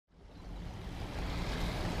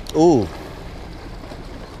Ooh.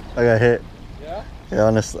 I got hit. Yeah? Yeah,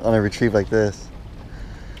 on a retrieve like this.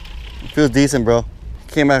 It feels decent, bro.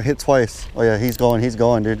 Came out, hit twice. Oh yeah, he's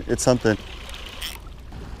going, dude. It's something.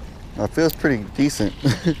 It feels pretty decent.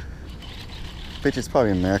 Bitch, it's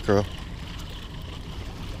probably a macro.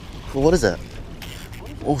 Well, what is that?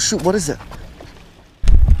 Oh shoot, what is that?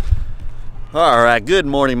 Alright, good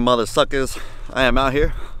morning, mother suckers. I am out here,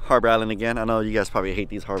 Harbor Island again. I know you guys probably hate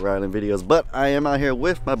these Harbor Island videos, but I am out here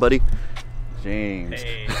with my buddy, James.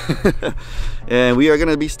 Hey. And we are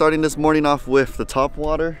gonna be starting this morning off with the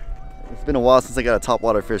topwater. It's been a while since I got a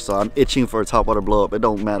topwater fish, so I'm itching for a topwater blow up. It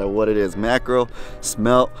don't matter what it is, mackerel,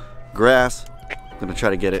 smelt, grass. I'm gonna try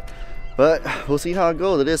to get it, but we'll see how it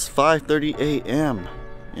goes. It is 5:30 a.m.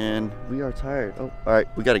 and we are tired. Oh, all right,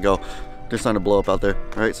 we gotta go. They're starting to blow up out there.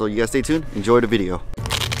 All right, so you guys stay tuned. Enjoy the video.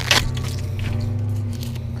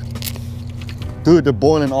 Dude, they're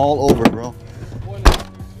boiling all over, bro.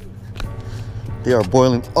 They are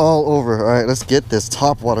boiling all over. All right, let's get this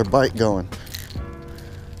topwater bite going.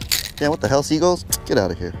 Damn, what the hell, seagulls? Get out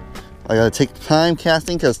of here. I gotta take time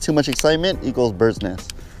casting because too much excitement equals bird's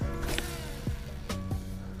nest.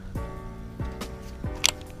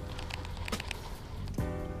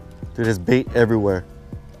 Dude, there's bait everywhere.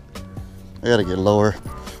 I gotta get lower.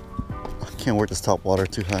 I can't work this topwater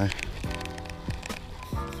too high.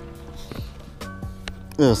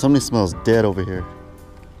 Ugh, something smells dead over here.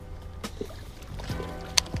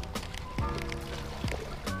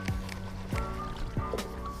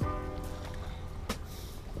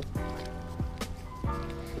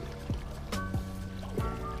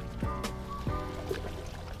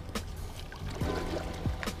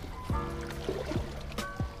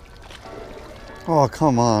 Oh,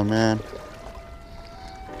 come on, man.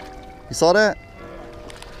 You saw that?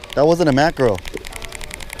 That wasn't a macro.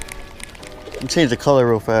 Let me change the color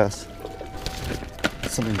real fast.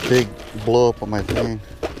 Something big blow up on my thing.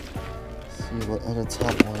 Let's see what other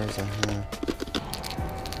top waters I have.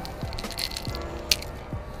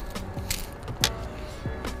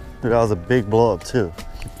 Dude, that was a big blow up too.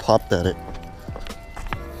 He popped at it.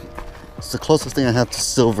 It's the closest thing I have to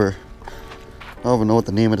silver. I don't even know what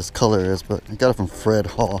the name of this color is, but I got it from Fred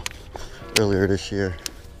Hall earlier this year.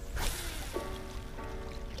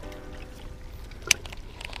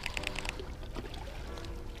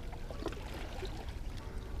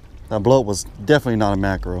 That blow up was definitely not a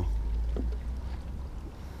macro.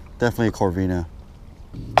 Definitely a Corvina.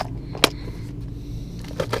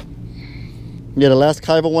 Yeah, the last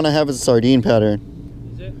Caivo one I have is a sardine pattern.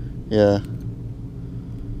 Is it? Yeah.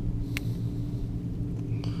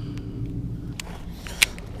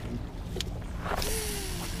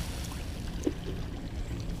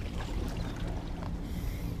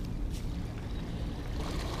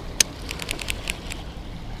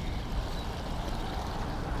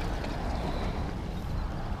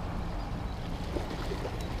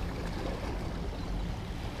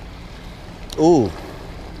 Ooh,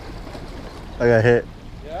 I got hit.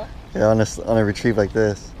 Yeah? Yeah, on a retrieve like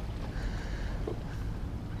this.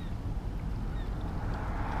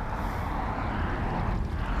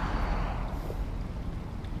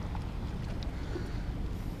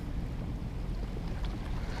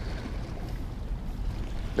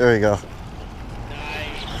 There we go.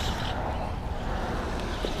 Nice.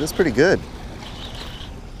 This is pretty good.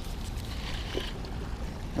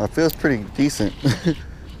 It feels pretty decent.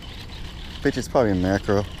 Bitch, it's probably a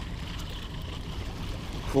macro.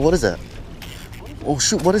 Well, what is that? Oh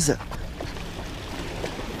shoot, what is that?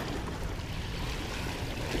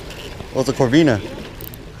 Oh, it's a Corvina.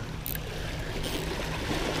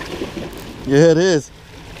 Yeah, it is.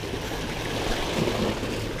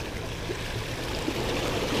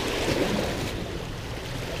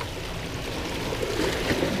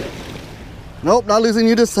 Nope, not losing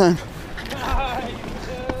you this time.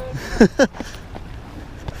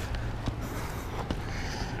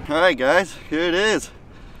 Alright guys, here it is.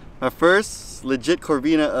 My first legit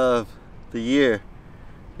Corvina of the year.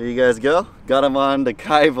 Here you guys go. Got him on the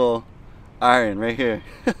Caivo iron right here.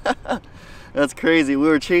 That's crazy. We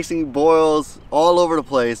were chasing boils all over the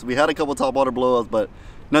place. We had a couple topwater blowouts, but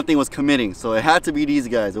nothing was committing. So it had to be these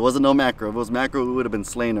guys. It wasn't no macro. If it was macro, we would have been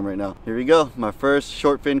slaying them right now. Here we go. My first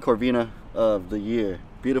shortfin Corvina of the year.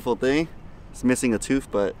 Beautiful thing. It's missing a tooth,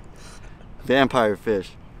 but vampire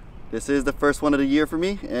fish. This is the first one of the year for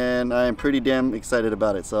me, and I am pretty damn excited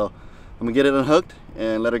about it. So I'm gonna get it unhooked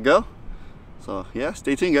and let her go. So yeah,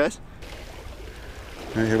 stay tuned guys.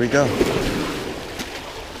 All right, here we go.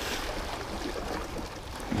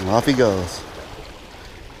 And off he goes.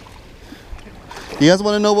 You guys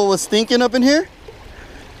want to know what was stinking up in here?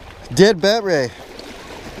 Dead bat ray.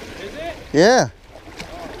 Is it? Yeah.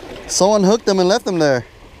 Someone hooked them and left them there.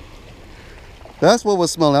 That's what was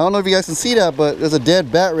smelling. I don't know if you guys can see that, but there's a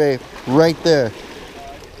dead bat ray right there.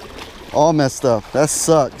 All messed up. That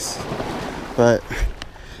sucks. But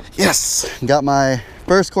yes, got my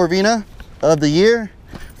first Corvina of the year.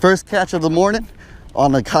 First catch of the morning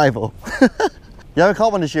on the Caivo. You haven't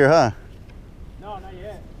caught one this year, huh? No, not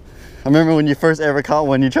yet. I remember when you first ever caught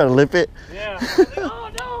one, you tried to lip it. Yeah. I was like,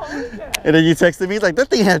 oh no, what is that? And then you texted me, like, that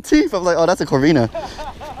thing had teeth. I'm like, oh, that's a Corvina.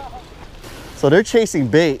 So they're chasing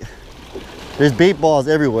bait. There's bait balls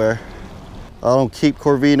everywhere. I don't keep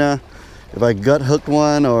Corvina. If I gut hooked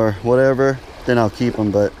one or whatever, then I'll keep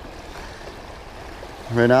them. But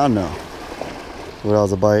right now, no. What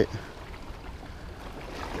else a bite?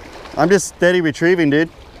 I'm just steady retrieving,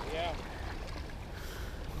 dude. Yeah.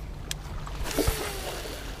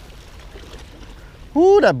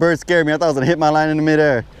 Ooh, that bird scared me. I thought I was gonna hit my line in the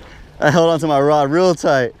midair. I held onto my rod real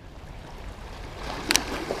tight.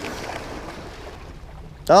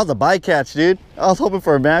 That was a bycatch, dude. I was hoping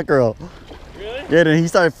for a mackerel. Really? Yeah, then he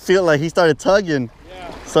started feeling like he started tugging.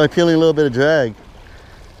 Yeah. Started peeling a little bit of drag.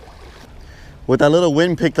 With that little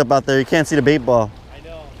wind picked up out there, you can't see the bait ball. I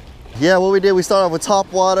know. Yeah, what we did, we started off with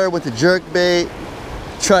top water with the jerk bait.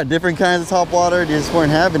 Tried different kinds of top water, they just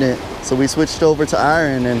weren't having it. So we switched over to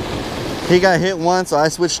iron, and he got hit once, so I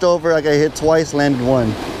switched over. I got hit twice, landed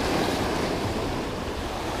one.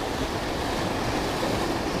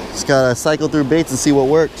 Just gotta cycle through baits and see what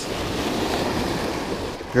works.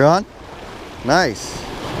 You're on? Nice.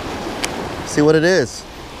 See what it is.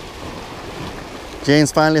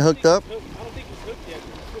 Jane's finally hooked up. I don't think it's hooked yet.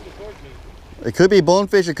 It's swimming towards me. It could be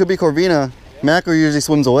bonefish, it could be Corvina. Yeah. Mackerel usually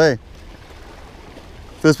swims away.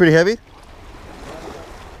 Feels pretty heavy? Oh,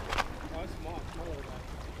 it's small. It's smaller than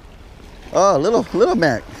that. Oh, little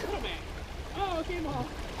Mac. Little man. Oh, it came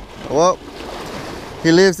off. Well,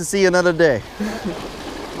 he lives to see another day.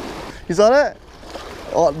 You saw that?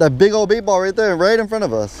 Oh, that big old bait ball right there, right in front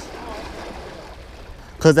of us.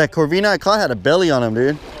 Cause that Corvina I caught had a belly on him,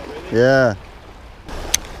 dude. Oh, really? Yeah.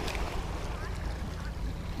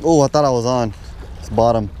 Oh, I thought I was on. It's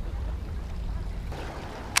bottom.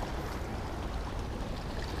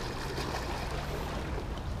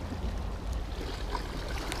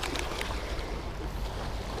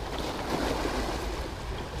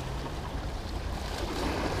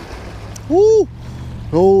 Woo!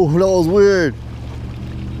 Oh, that was weird.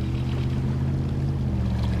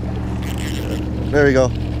 There we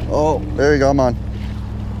go. Oh, there we go. I'm on.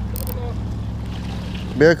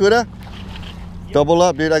 Barracuda? Yep. Double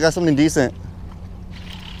up, dude. I got something decent.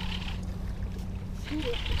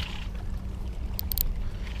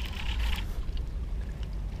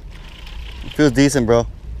 Feels decent, bro.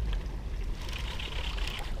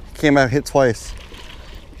 Came out, hit twice.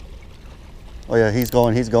 Oh yeah, he's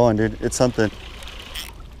going, dude. It's something.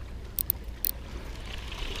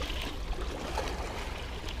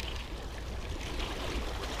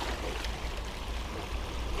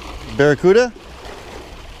 Barracuda?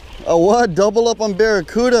 Oh, what? Double up on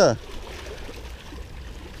Barracuda.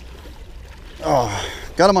 Oh,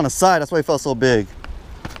 got him on the side. That's why he felt so big.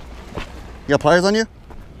 You got pliers on you?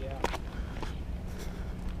 Yeah.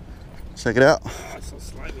 Check it out. Oh, it's so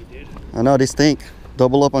slimy, dude. I know, they stink.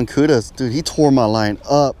 Double up on Kudas. Dude, he tore my line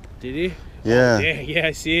up. Did he? Yeah. Oh, yeah,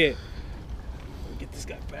 I see it. Get this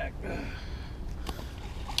guy back.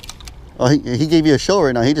 Oh, he gave you a show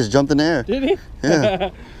right now. He just jumped in the air. Did he? Yeah.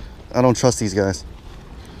 I don't trust these guys.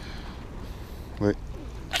 Wait.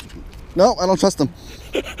 No, I don't trust them.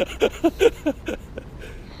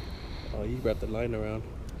 Oh, you wrapped the line around.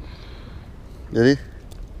 Did he?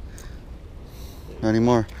 Not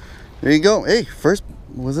anymore. There you go. Hey,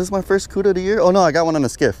 was this my first Cuda of the year? Oh no, I got one on a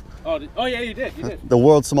skiff. Oh, yeah, you did. You did. The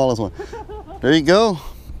world's smallest one. There you go.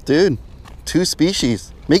 Dude, 2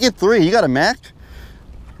 species. Make it 3. You got a Mac?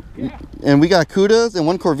 Yeah. And we got Cudas and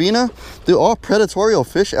 1 Corvina. Dude, all predatorial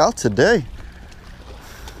fish out today.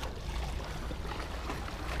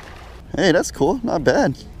 Hey, that's cool. Not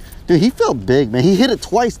bad. Dude, he felt big, man. He hit it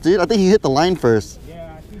twice, dude. I think he hit the line first.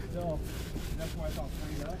 Yeah, I think so. That's why I thought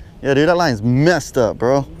freed up. Yeah, dude, that line's messed up,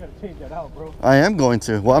 bro. You gotta change that out, bro. I am going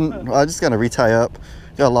to. Well, I just gotta retie up.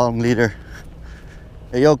 Got a long leader.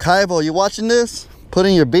 Hey, yo, Caivo, you watching this?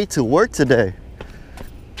 Putting your bait to work today.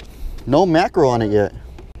 No mackerel on it yet.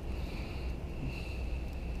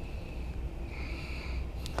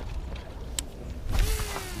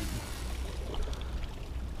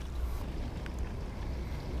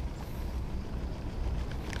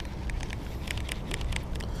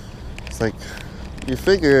 Like, you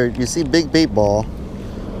figure, you see big bait ball,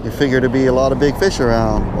 you figure to be a lot of big fish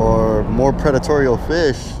around or more predatorial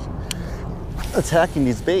fish attacking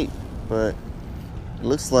these bait, but it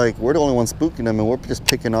looks like we're the only ones spooking them and we're just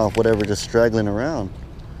picking off whatever just straggling around.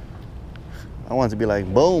 I want it to be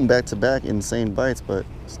like boom, back to back, insane bites, but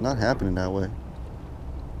it's not happening that way.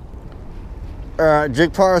 All right,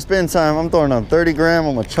 JigPara spin time. I'm throwing on 30 gram.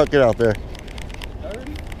 I'm gonna chuck it out there.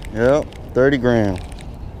 30? Yep, 30 gram.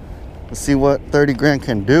 Let's see what 30 gram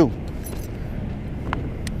can do.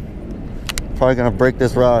 Probably gonna break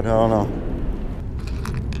this rod, I don't know.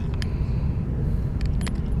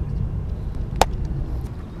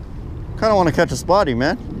 Kinda wanna catch a spotty,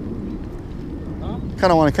 man. Huh?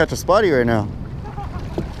 Kinda wanna catch a spotty right now.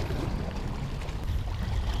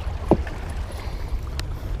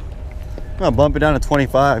 I'm gonna bump it down to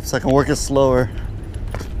 25 so I can work it slower.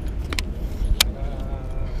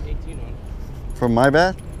 18 on. From my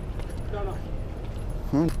bad?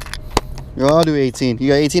 No. Yo, I'll do 18. You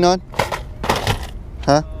got 18 on?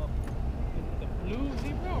 Huh? The blue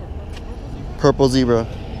zebra or Purple zebra.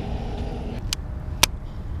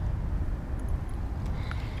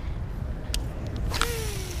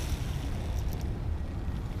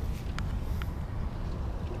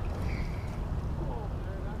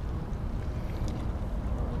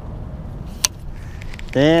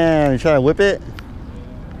 Damn, you try to whip it?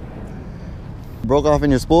 Broke off in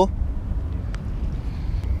your spool?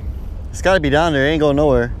 It's gotta be down there, it ain't going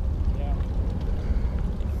nowhere. Yeah. Is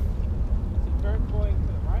the current going to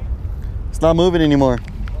the right? It's not moving anymore.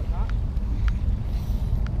 Or not?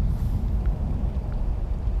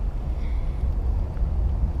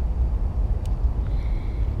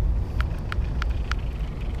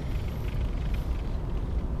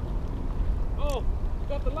 Oh, you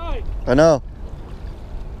got the light. I know.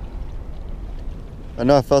 I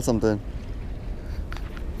know I felt something.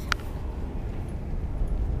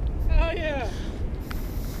 Hell yeah.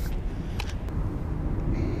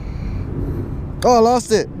 Oh, I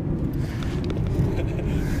lost it.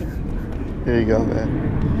 Here you go, man.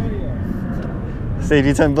 Oh yeah. Saved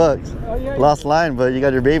you 10 bucks. Oh yeah. Lost line, but you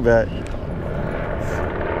got your bait back.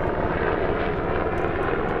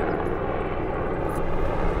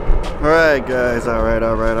 Alright guys,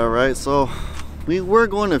 alright. So we were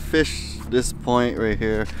going to fish this point right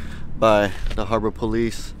here by the Harbor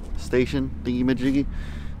Police Station thingy-majiggy,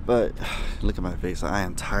 but look at my face. I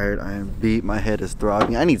am tired, I am beat, my head is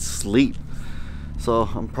throbbing, I need sleep. So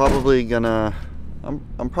I'm probably gonna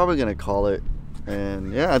call it.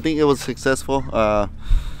 And yeah, I think it was successful. Caught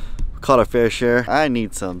a fair share. I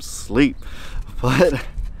need some sleep, but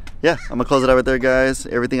yeah, I'm gonna close it out right there, guys.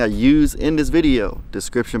 Everything I use in this video,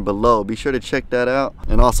 description below. Be sure to check that out.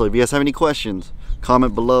 And also, if you guys have any questions,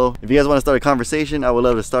 comment below. If you guys want to start a conversation, I would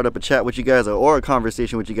love to start up a chat with you guys or a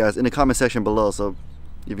conversation with you guys in the comment section below. So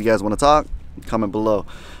if you guys want to talk, comment below.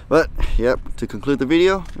 But yep, to conclude the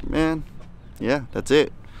video, man, yeah, that's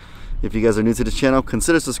it. If you guys are new to this channel,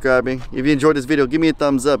 consider subscribing. If you enjoyed this video, give me a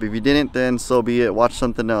thumbs up. If you didn't, then so be it. Watch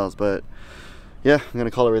something else. But yeah, I'm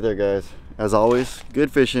gonna call it right there, guys. As always,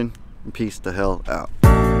 good fishing and peace the hell out.